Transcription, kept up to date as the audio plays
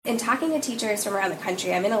in talking to teachers from around the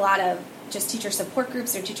country, I'm in a lot of just teacher support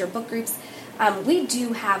groups or teacher book groups. We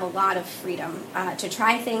do have a lot of freedom to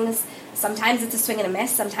try things. Sometimes it's a swing and a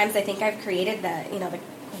miss. Sometimes I think I've created the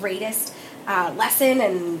greatest lesson,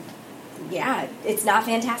 and yeah, it's not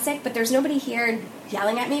fantastic. But there's nobody here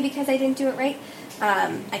yelling at me because I didn't do it right.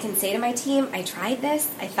 I can say to my team, I tried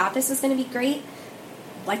this. I thought this was going to be great.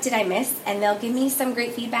 What did I miss? And they'll give me some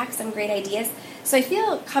great feedback, some great ideas. So I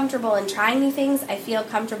feel comfortable in trying new things. I feel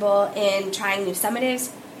comfortable in trying new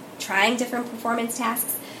summatives, trying different performance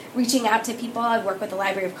tasks, reaching out to people. I worked with the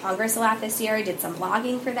Library of Congress a lot this year. I did some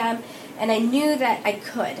blogging for them. And I knew that I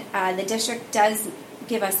could. The district does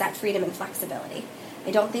give us that freedom and flexibility.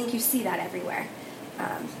 I don't think you see that everywhere.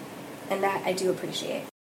 And that I do appreciate.